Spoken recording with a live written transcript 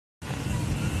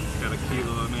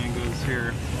kilo of mangoes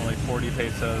here, only 40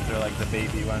 pesos. They're like the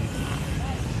baby ones.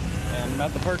 And I'm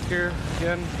at the park here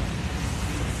again,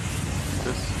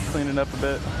 just cleaning up a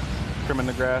bit, trimming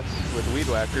the grass with a weed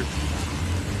whacker.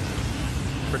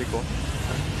 Pretty cool.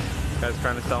 Guy's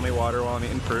trying to sell me water while I'm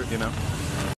eating fruit, you know.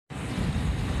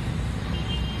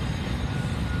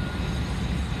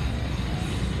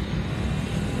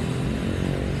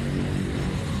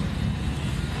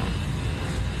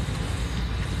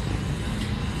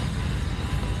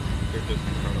 They're just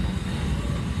incredible.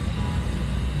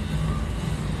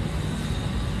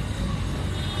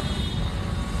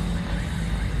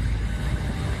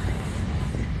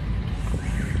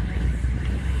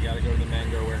 You gotta go to the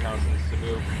mango warehouse in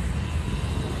Cebu.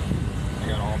 I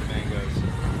got all the mangoes.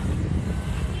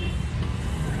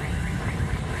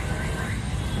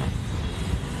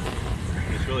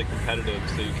 It's really competitive,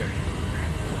 so you can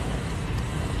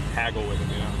haggle with them,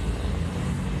 you know.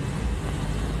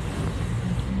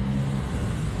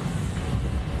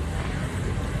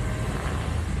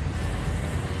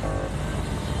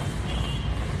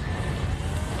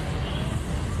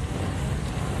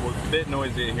 Well, it's a bit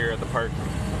noisy here at the park.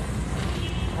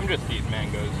 I'm just eating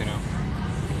mangoes, you know.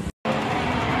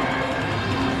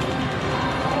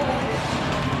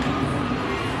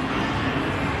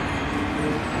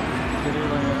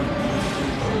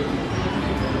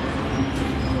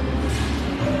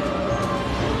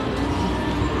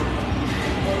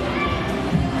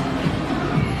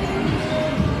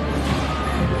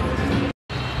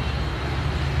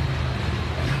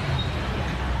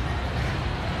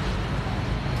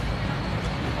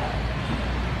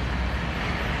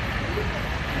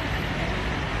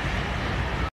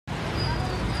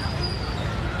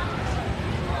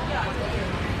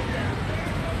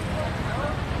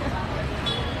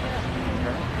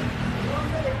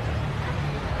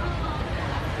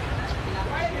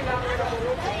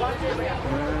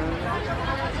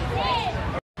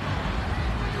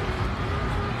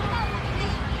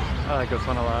 I like this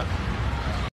one a lot.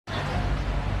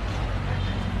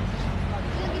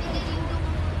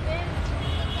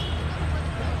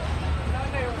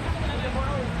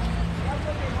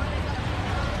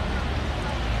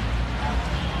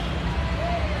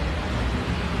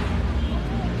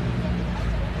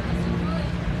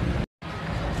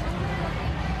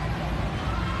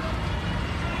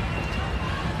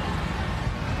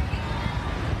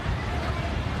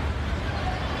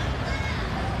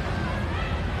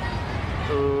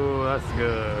 Ooh, that's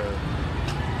good.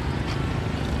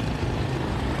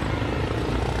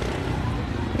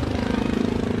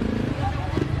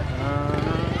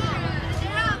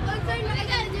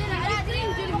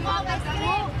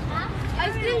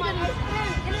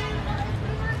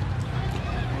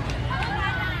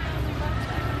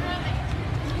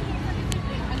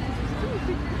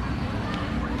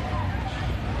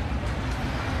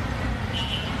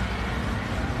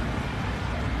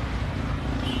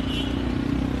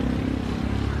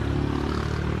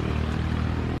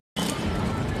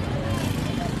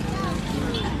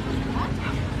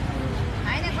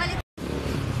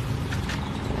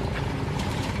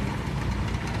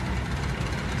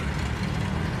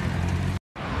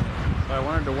 So I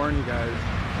wanted to warn you guys,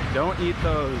 don't eat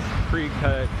those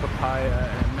pre-cut papaya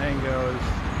and mangoes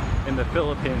in the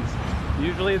Philippines.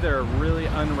 Usually they're really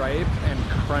unripe and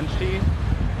crunchy.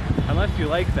 Unless you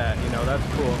like that, you know, that's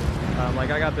cool.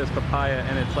 Like I got this papaya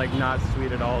and it's like not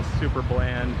sweet at all, super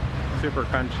bland, super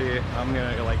crunchy. I'm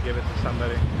gonna like give it to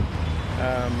somebody.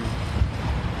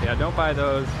 Yeah, don't buy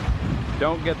those.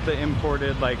 Don't get the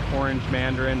imported like orange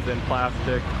mandarins in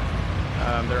plastic.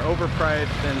 They're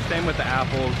overpriced, and same with the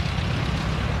apples.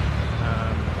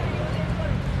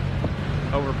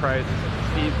 Overpriced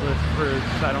seedless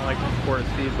fruits. I don't like to support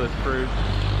seedless fruit,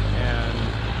 and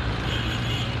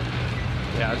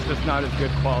yeah, it's just not as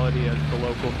good quality as the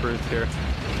local fruits here.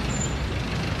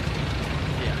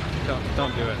 Yeah,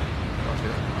 don't do it. Don't do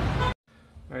it.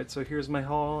 Alright, so here's my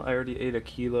haul. I already ate a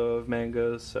kilo of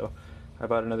mangoes, so I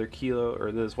bought another kilo,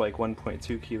 or this is like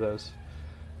 1.2 kilos.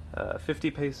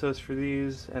 50 pesos for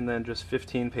these, and then just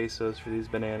 15 pesos for these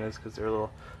bananas because they're a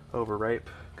little overripe.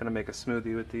 Gonna make a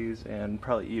smoothie with these and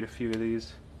probably eat a few of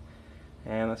these,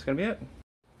 and that's gonna be it.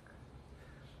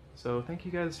 So thank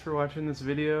you guys for watching this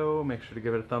video. Make sure to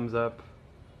give it a thumbs up.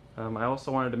 I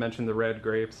also wanted to mention the red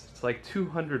grapes. It's like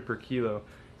 200 per kilo.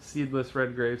 Seedless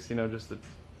red grapes, you know, just the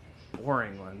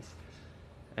boring ones.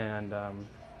 And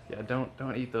yeah,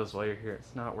 don't eat those while you're here.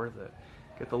 It's not worth it.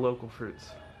 Get the local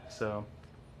fruits. So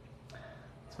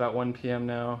it's about 1 p.m.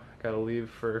 now. Gotta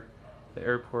leave for the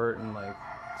airport in like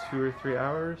 2 or 3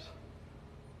 hours.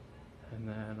 And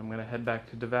then I'm gonna head back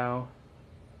to Davao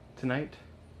tonight.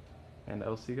 And I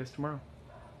will see you guys tomorrow.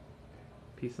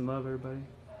 Peace and love, everybody.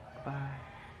 Bye.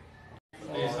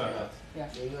 Yeah.